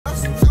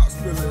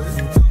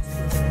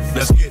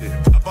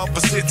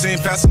15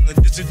 passenger,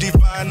 just to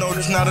define, no,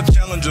 it's not a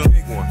challenger.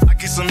 I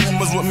get some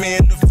members with me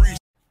in the free.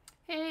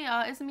 Hey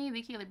y'all, it's me,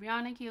 the Keely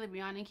Brianna,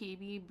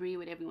 KB, Bree,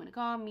 whatever you want to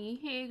call me.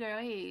 Hey girl,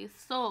 hey.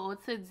 So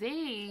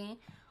today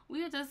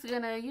we're just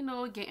gonna, you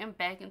know, getting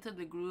back into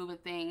the groove of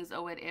things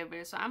or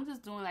whatever. So I'm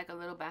just doing like a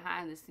little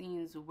behind the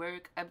scenes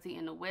work,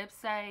 updating the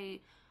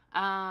website,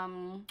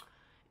 and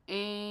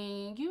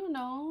you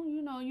know,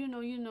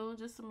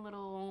 just some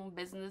little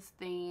business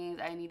things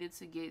I needed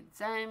to get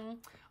done.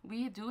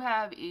 We do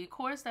have a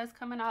course that's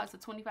coming out. It's a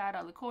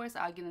 $25 course.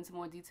 I'll get into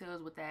more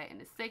details with that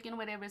in a second,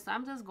 whatever. So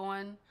I'm just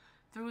going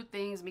through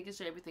things, making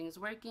sure everything is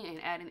working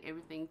and adding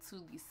everything to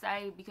the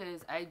site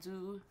because I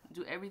do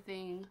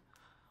everything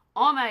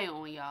on my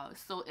own, y'all.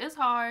 So it's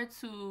hard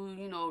to,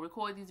 you know,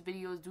 record these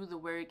videos, do the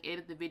work,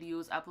 edit the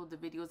videos, upload the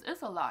videos.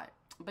 It's a lot.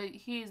 But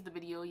here's the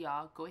video,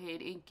 y'all. Go ahead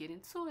and get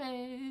into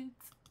it.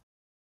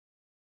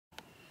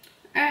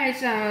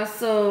 Alright, y'all.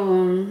 So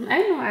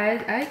I know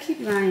I keep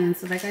lying.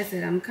 So like I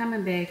said, I'm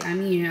coming back.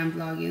 I'm here. I'm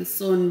vlogging.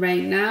 So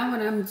right now what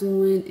I'm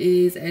doing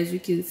is, as you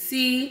can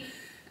see,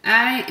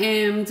 I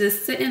am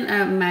just setting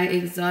up my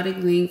Exotic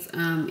Links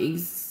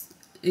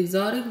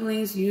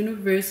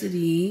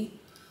University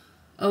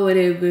or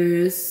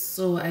whatever.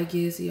 So I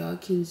guess y'all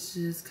can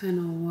just kind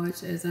of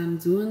watch as I'm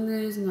doing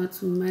this. Not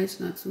too much,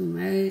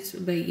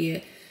 but yeah,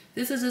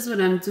 this is just what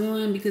I'm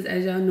doing because,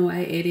 as y'all know,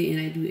 I edit and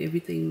I do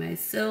everything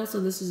myself. So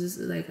this is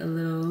just like a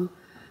little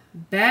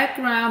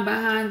background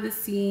behind the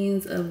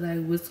scenes of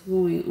like what's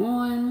going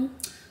on.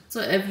 So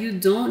if you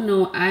don't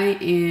know, I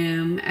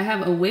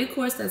have a wig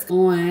course that's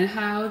on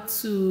how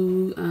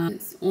to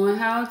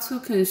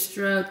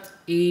construct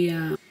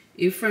a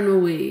frontal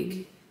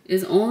wig.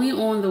 It's only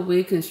on the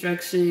wig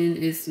construction.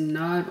 It's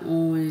not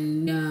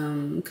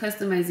on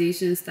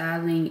customization,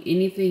 styling,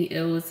 anything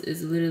else.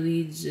 It's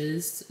literally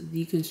just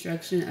the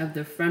construction of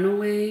the frontal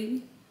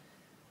wig.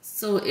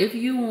 So if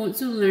you want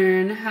to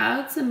learn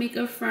how to make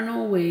a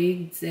frontal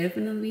wig,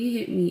 definitely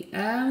hit me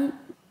up.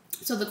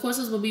 So the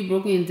courses will be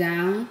broken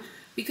down.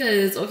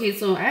 Because, okay,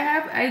 so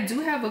I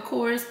do have a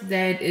course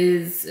that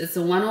it's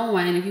a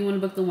one-on-one. If you want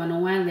to book the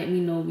one-on-one, let me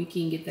know. We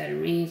can get that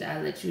arranged.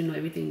 I'll let you know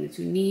everything that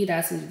you need.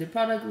 I'll send you the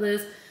product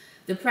list,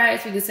 the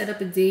price. We can set up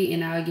a date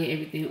and I'll get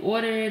everything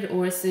ordered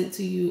or sent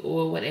to you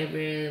or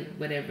whatever.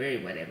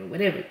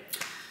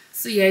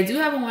 So yeah, I do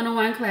have a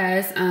one-on-one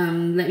class.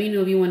 Let me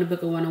know if you want to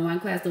book a one-on-one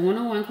class. The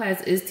one-on-one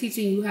class is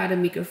teaching you how to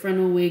make a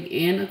frontal wig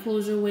and a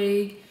closure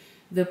wig.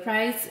 The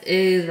price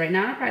is, right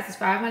now, the price is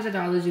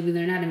 $500. You'll be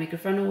learning how to make a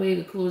frontal wig,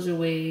 a closure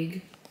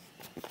wig.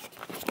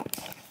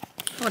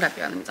 Hold up,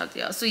 y'all. Let me talk to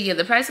y'all. So, yeah,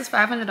 the price is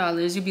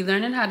 $500. You'll be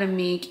learning how to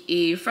make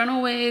a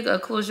frontal wig, a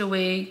closure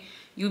wig.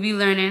 You'll be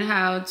learning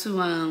how to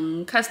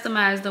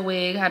customize the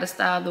wig, how to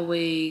style the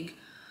wig,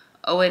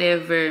 or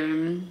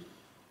whatever.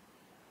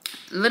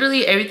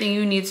 Literally everything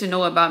you need to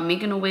know about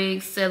making a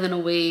wig, selling a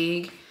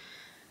wig.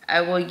 I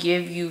will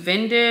give you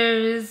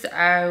vendors.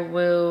 I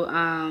will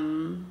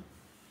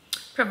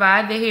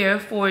provide the hair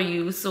for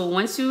you. So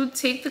once you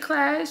take the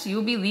class,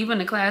 you'll be leaving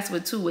the class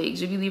with 2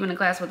 wigs. You'll be leaving the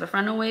class with the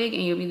frontal wig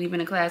and you'll be leaving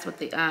the class with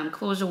the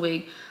closure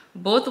wig.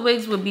 Both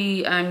wigs will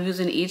be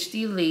using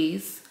HD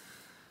lace.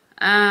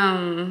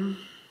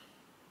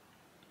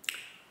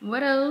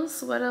 What else?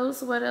 So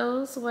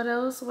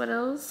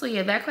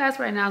yeah, that class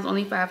right now is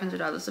only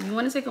 $500. So if you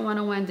want to take a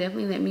one-on-one,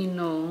 definitely let me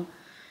know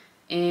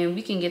and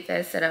we can get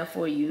that set up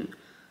for you.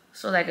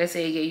 So like I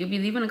said, yeah, you'll be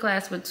leaving the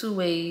class with 2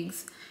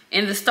 wigs.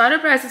 And the starter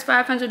price is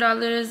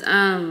 $500,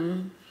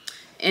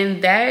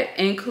 and that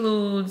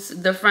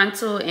includes the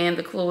frontal and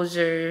the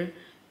closure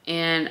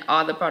and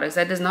all the products.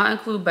 That does not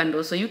include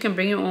bundles, so you can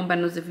bring your own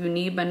bundles. If you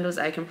need bundles,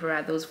 I can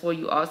provide those for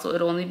you also.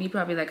 It'll only be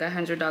probably like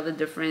 $100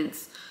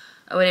 difference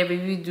or whatever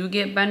if you do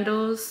get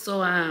bundles.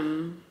 So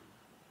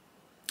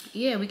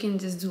yeah, we can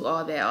just do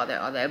all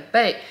that.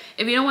 But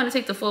if you don't want to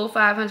take the full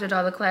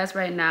 $500 class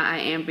right now, I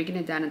am breaking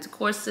it down into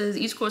courses.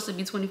 Each course will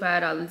be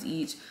 $25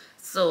 each.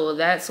 So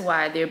that's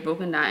why they're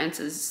broken down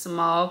into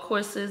small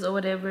courses or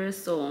whatever.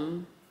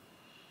 So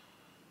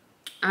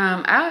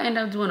I'll end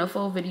up doing a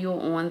full video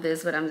on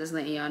this, but I'm just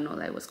letting y'all know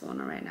like what's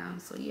going on right now.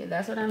 So yeah,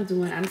 that's what I'm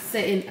doing. I'm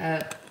setting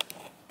up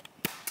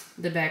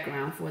the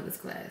background for this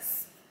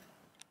class.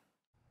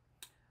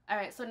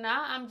 Alright, so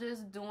now I'm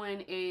just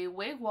doing a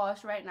wig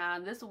wash right now.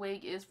 This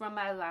wig is from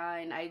my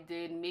line. I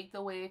did make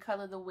the wig,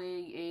 color the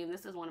wig, and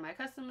this is one of my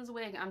customers'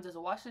 wig. I'm just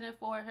washing it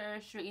for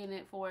her, straightening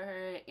it for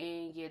her,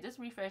 and yeah, just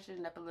refreshing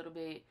it up a little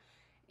bit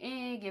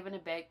and giving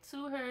it back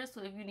to her.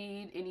 So if you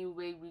need any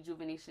wig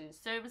rejuvenation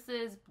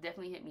services,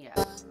 definitely hit me up.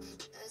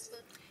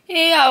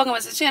 Hey y'all, welcome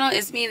back to the channel.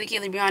 It's me, the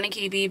Keely Brianna,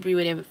 KB, Bree,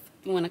 whatever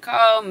you want to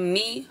call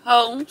me,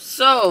 ho.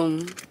 So,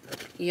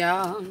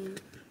 y'all.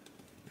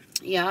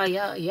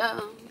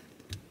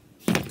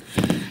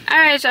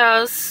 Alright,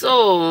 y'all,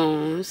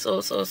 so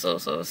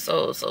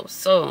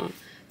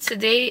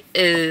today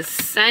is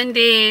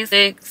Sunday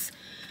 6,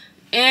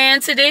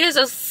 and today is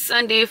a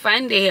Sunday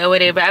fun day or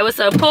whatever. I was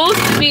supposed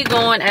to be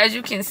going, as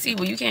you can see,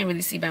 well, you can't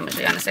really see, but I'm gonna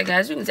show you in a second.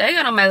 As you can see, I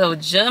got on my little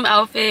gym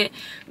outfit.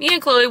 Me and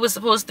Chloe was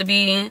supposed to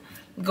be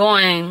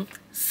going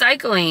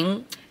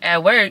cycling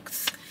at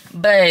Works,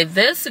 But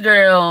this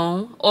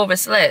girl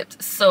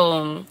overslept.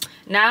 So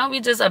now we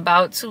just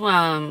about to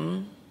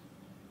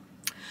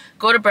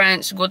go to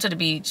brunch, go to the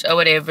beach or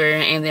whatever,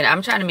 and then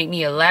I'm trying to make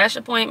me a lash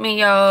appointment,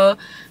 y'all.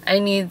 I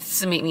need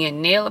to make me a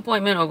nail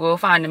appointment or go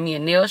find me a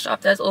nail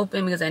shop that's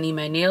open because I need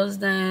my nails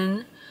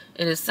done.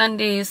 It is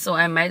Sunday, so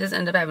I might just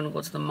end up having to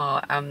go to the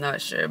mall. I'm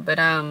not sure. But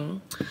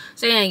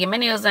so yeah, get my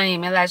nails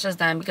done, my lashes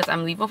done because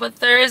I'm leaving for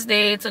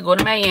Thursday to go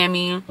to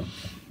Miami.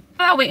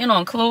 I'm not waiting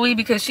on Chloe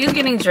because she's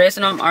getting dressed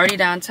and I'm already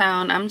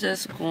downtown. I'm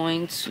just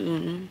going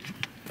to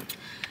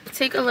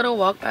take a little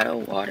walk by the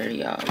water,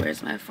 y'all.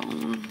 Where's my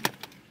phone?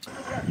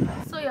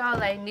 So y'all,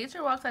 like,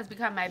 nature walks has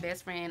become my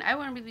best friend. I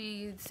wouldn't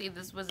really say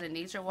this was a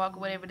nature walk or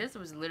whatever. This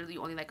was literally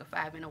only like a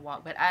 5-minute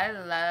walk, but I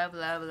love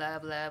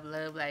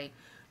like,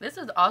 this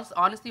is also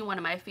honestly one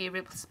of my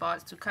favorite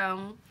spots to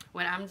come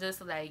when I'm just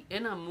like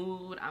in a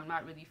mood, I'm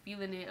not really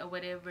feeling it or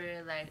whatever.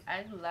 Like,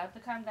 I love to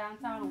come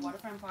downtown to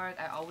Waterfront Park.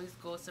 I always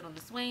go sit on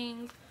the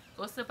swings,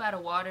 go sip by the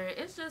water.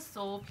 It's just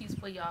so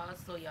peaceful, y'all.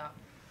 So y'all,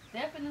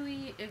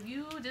 definitely, if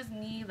you just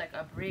need like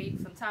a break,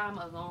 some time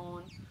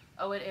alone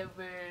or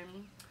whatever,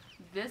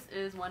 this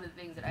is one of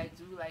the things that I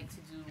do like to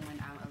do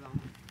when I'm alone.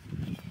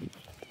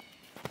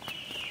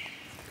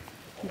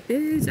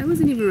 Bitch, I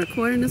wasn't even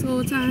recording this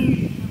whole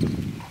time.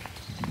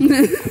 Dude,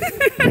 they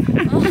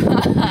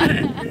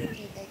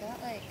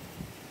got like,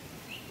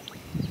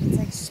 it's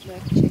like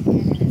smoked chicken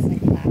and it's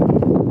like black.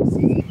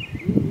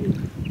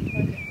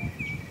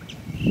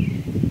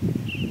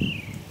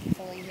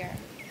 Fully here.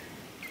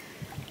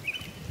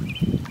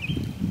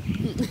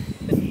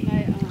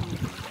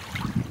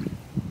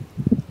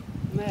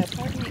 My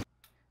apartment.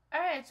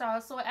 Alright,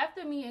 y'all, so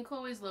after me and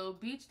Chloe's little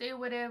beach day,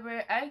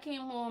 whatever, I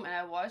came home and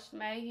I washed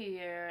my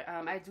hair.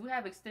 I do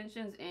have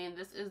extensions, and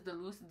this is the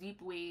loose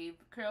deep wave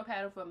curl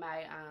pattern for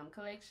my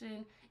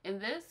collection.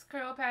 And this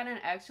curl pattern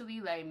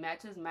actually like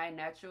matches my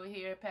natural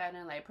hair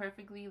pattern like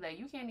perfectly. Like,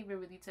 you can't even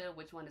really tell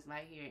which one is my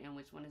hair and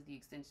which one is the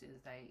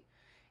extensions. Like,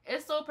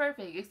 it's so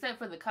perfect except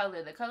for the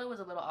color. The color was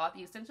a little off.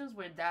 The extensions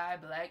were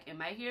dyed black and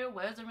my hair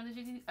was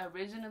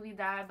originally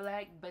dyed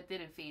black, but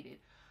then it faded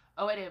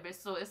or whatever,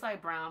 so it's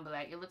like brown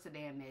black. It looks a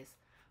damn mess.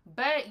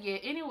 But yeah,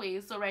 anyway,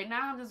 so right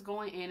now I'm just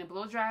going in and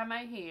blow dry my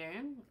hair.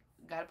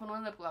 Gotta put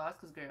on lip gloss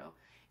because girl.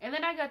 And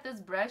then I got this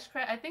brush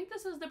crash. I think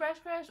this is the brush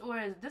crash,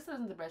 or this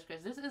isn't the brush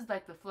crash. This is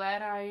like the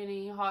flat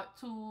ironing hot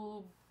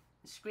tube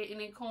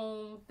straightening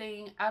comb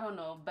thing. I don't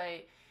know,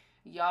 but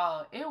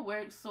y'all, it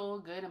works so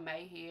good in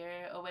my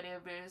hair or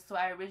whatever. So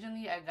I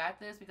got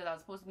this because I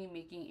was supposed to be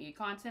making a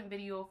content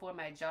video for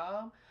my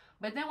job.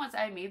 But then once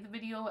I made the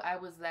video, I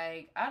was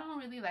like, I don't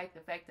really like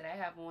the fact that I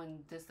have on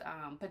this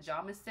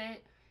pajama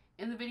set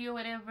in the video,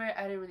 whatever.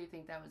 I didn't really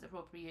think that was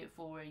appropriate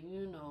for,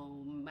 you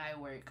know, my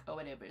work or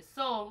whatever.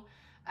 So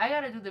I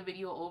gotta do the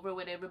video over,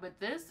 whatever. But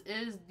this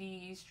is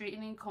the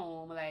straightening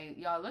comb. Like,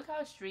 y'all, look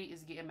how straight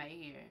it's getting my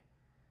hair.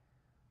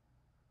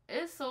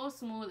 It's so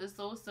smooth, it's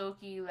so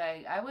silky.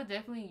 Like, I would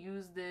definitely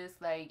use this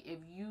like if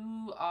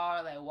you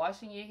are like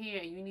washing your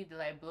hair and you need to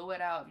like blow it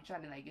out, if you're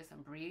trying to like get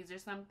some braids or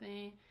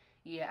something.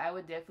 Yeah, I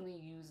would definitely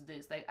use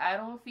this. Like, I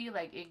don't feel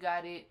like it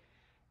got it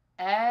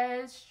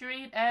as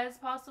straight as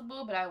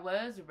possible, but I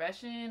was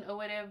rushing or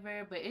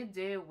whatever, but it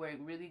did work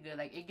really good.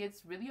 Like, it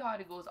gets really hard.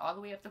 It goes all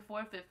the way up to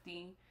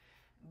 450.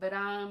 But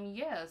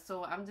yeah,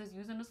 so I'm just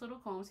using this little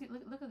comb. See,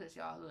 look at this,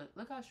 y'all.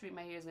 Look how straight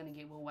my hair is gonna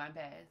get with one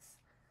pass.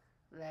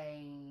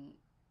 Like,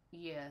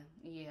 yeah.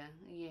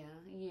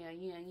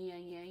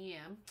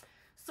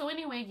 So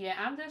anyway, yeah,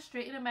 I'm just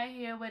straightening my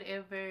hair,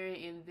 whatever,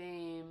 and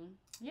then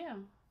yeah.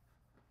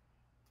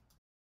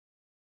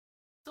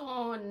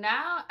 So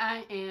now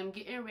I am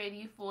getting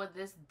ready for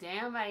this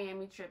damn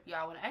Miami trip,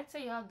 y'all. When I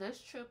tell y'all this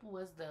trip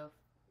was the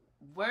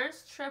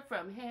worst trip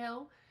from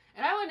hell,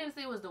 and I wouldn't even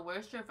say it was the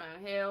worst trip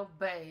from hell,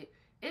 but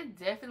it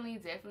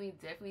definitely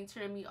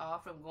turned me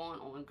off from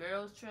going on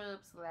girls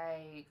trips.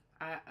 Like,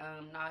 I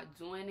am not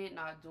doing it.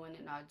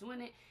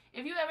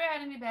 If you ever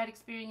had any bad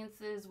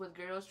experiences with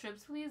girls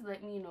trips, please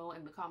let me know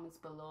in the comments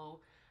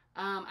below.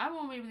 I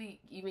won't really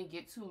even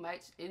get too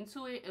much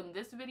into it in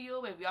this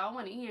video. If y'all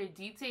want to hear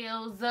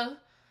details,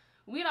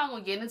 we're not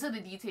gonna get into the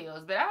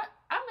details, but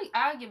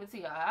I'll give it to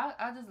y'all.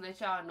 I'll just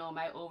let y'all know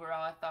my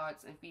overall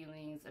thoughts and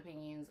feelings,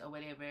 opinions, or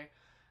whatever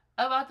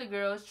about the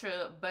girls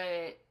trip.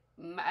 But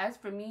as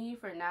for me,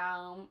 for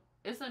now,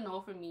 it's a no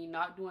for me,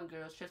 not doing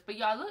girls trips. But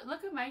y'all,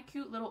 look at my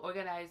cute little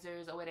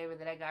organizers or whatever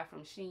that I got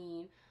from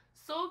Shein.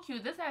 So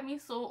cute. This had me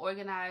so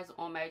organized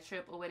on my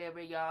trip or whatever,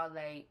 y'all.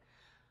 Like,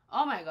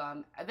 oh my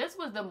god, this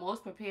was the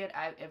most prepared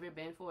I've ever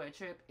been for a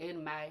trip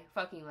in my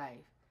fucking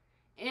life,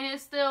 and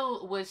it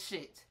still was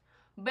shit.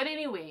 But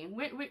anyway,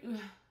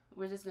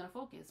 we're just gonna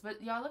focus.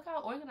 But y'all, look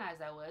how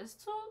organized I was.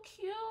 Too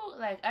cute.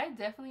 Like, I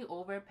definitely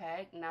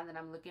overpacked. Now that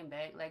I'm looking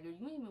back, like, you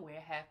didn't even wear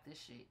half this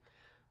shit.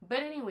 But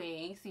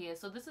anyway, so yeah,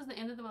 so this is the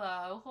end of the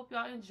vlog. Hope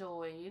y'all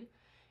enjoyed,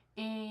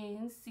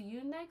 and see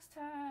you next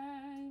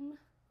time.